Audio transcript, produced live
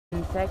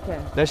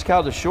Second. That's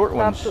called the short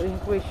ones. Stop to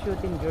increase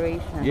shooting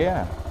duration.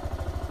 Yeah.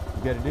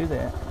 You got to do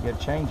that. You got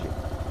to change it.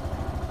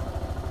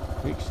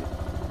 Fix it.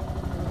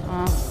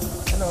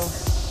 Hello.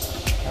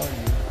 How are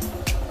you?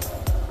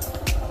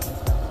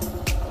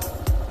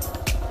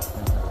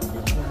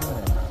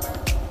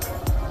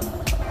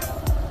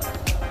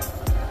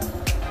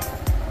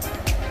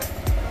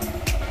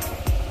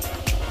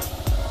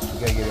 You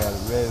got to get out of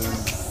the road.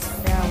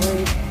 Yeah,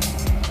 wait.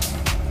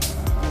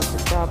 Need to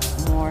stop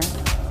more.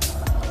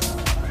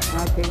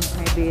 Okay,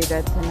 maybe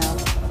that's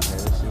enough. Okay,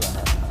 let's see what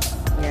happens.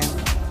 Yeah.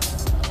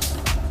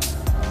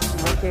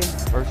 Okay.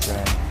 First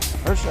round.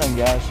 First round,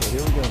 guys, so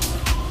here we go.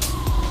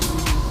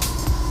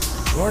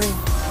 Morning.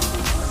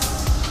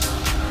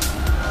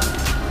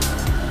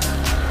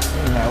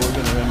 Anyhow, we're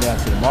going to run down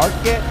to the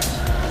market.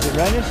 Is it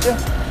running still?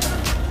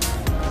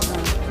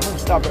 I'm going to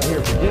stop right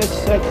here for just a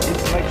second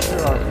just to make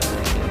sure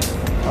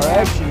our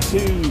Action 2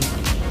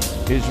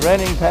 is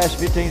running past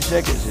 15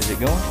 seconds. Is it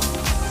going?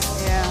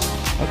 Yeah.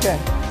 Okay.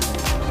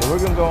 So we're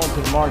going to go on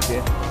to the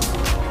market.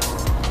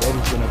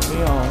 Daddy's going to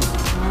film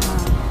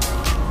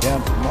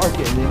down to the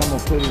market, and then I'm going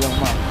to put it on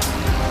my...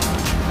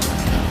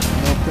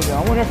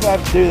 I wonder if I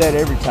have to do that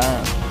every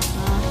time.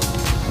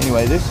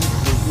 Anyway, this is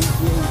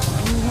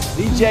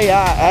the DJI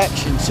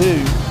Action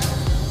 2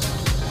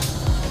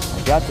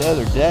 I got the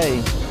other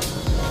day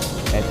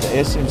at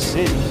the SM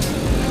City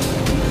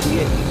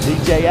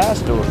DJI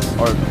store,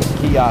 or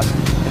kiosk.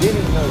 I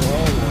didn't even know they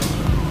had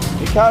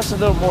one. It costs a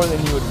little more than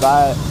you would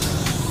buy it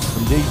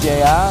from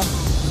DJI,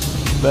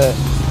 but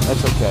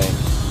that's okay.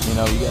 You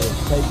know, you got to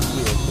take it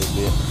here a little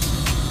bit.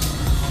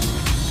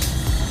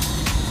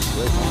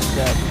 Where's my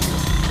traffic?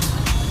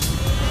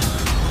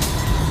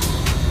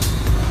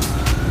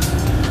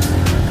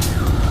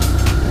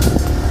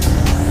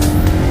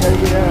 Gotta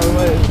get out of the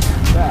way.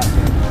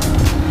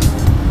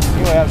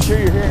 Anyway, I'm sure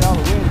you're hearing all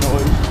the wind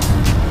noise,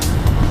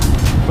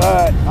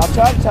 but I'll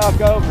try to talk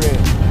over it.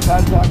 I'll try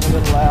to talk a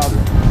little louder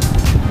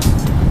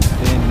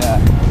than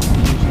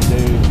you usually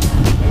do.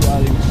 Maybe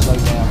I'll even slow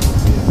down a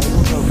little bit. Maybe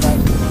we'll go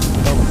faster.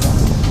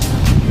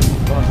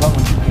 Going in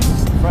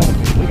front of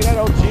me. Look at that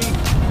old Jeep.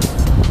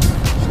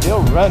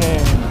 Still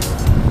running.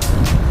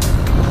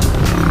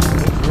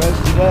 Looks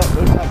rusted up.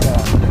 Looks like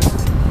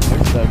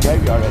there's the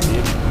graveyard I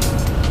did.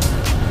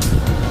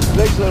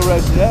 Looks a little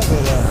rusted up,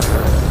 but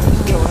it's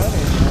still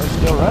running. It's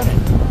still running.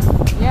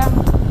 Yeah.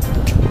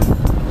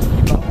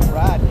 Keep on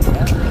riding,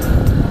 right?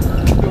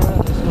 Still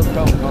running. It's still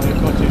cold. It's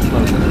going too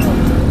slow.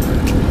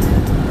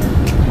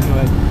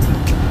 Anyway,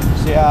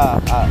 see, I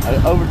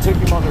overtook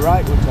him on the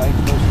right, which I ain't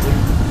supposed to do.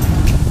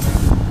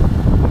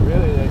 But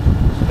really, there's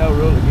no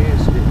rule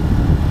against it.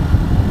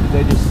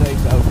 They just say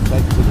to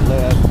overtake to the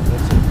left.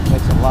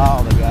 That's a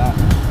law they got.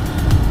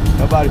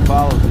 Nobody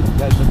follows it. It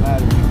doesn't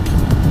matter.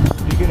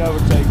 You can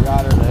overtake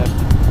right or left.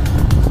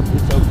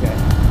 It's okay.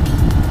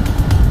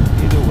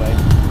 Either way.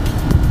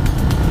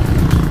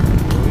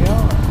 Here we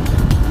are.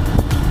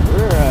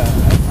 We're at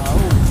my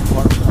old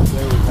park up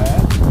there we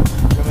passed.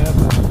 Coming up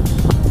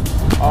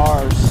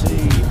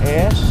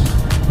RCS.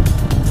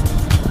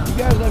 You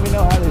guys let me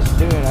know how this is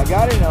doing. I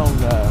got it on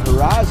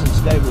horizon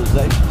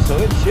stabilization, so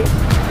it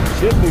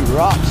should be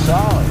rock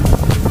solid.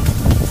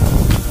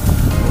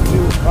 We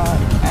will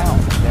find out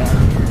down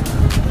here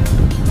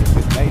if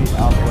it made it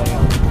all the way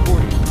on the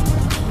 40.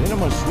 Then I'm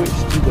going to switch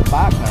to the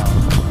bike mount.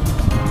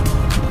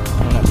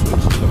 When I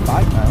switch to the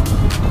bike mount,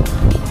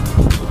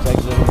 it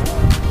takes a little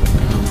while.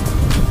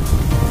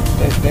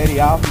 That's Betty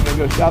off. You going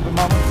to go shopping,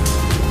 Mama?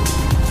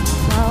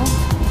 No.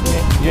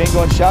 You ain't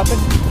going shopping?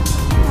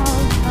 No,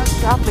 not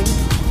shopping.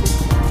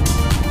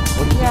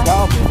 What did you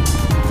call me?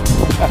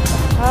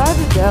 How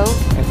to go?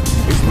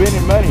 You're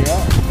spending money,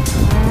 right?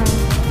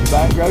 You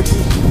buying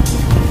groceries?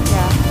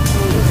 Yeah.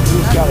 We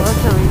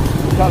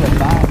call it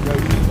buying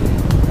groceries,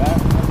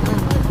 right?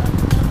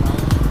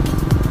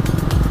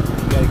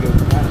 You gotta go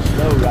kind of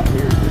slow right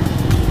here.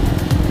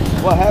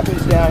 What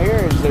happens down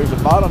here is there's a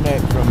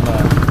bottleneck from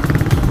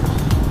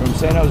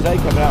San Jose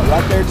coming out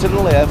right there to the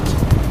left.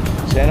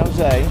 San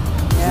Jose,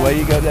 the way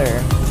you go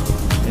there,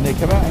 and they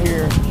come out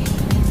here,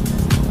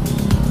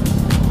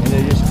 and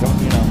they just come.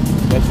 You know,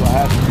 that's what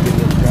happens. You get a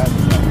little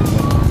traffic out here.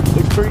 But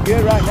looks pretty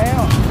good right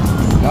now.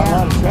 Not a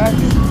lot of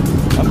traffic.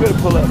 I'm going to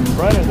pull up in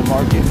front of the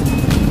market.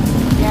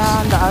 Yeah,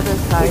 on the other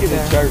side. Look at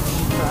the church.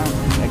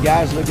 Now,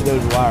 guys, look at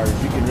those wires.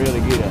 You can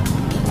really get an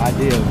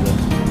idea of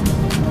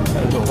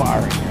the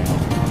wiring. You know,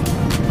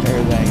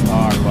 everything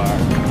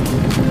hardwired.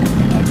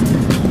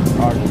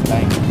 Hard to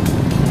paint.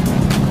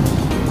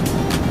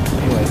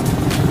 Anyway,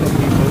 let's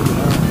keep moving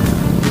on.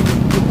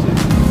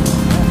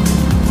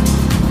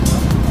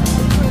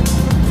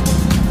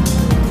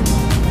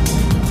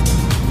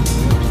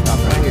 Stop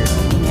right here.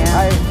 Yeah.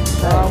 Hi.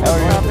 How are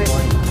you?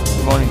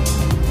 Good morning.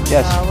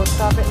 Yes. We'll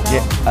stop it now?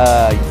 Yeah.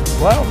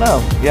 Well, I don't know.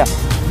 Yeah.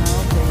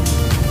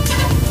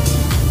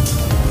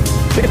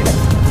 Okay.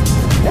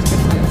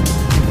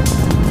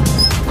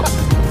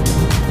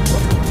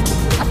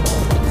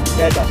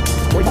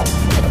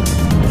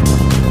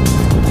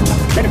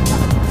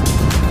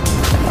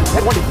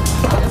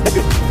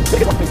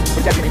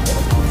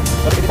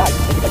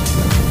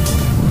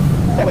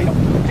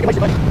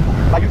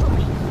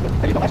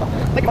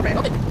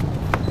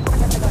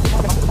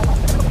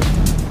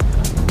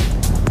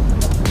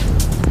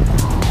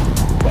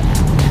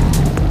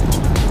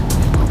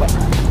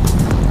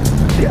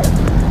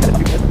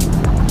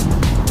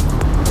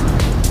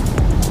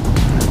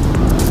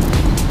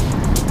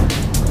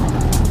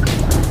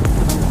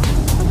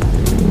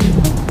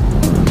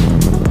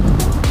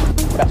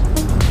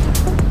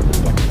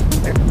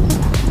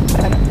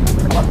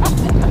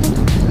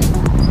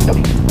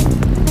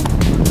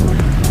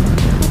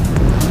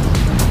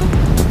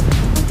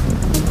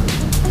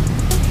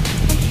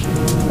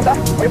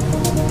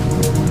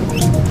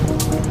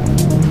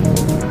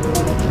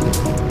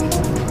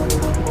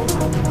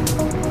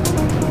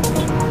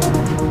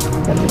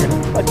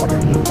 Okay.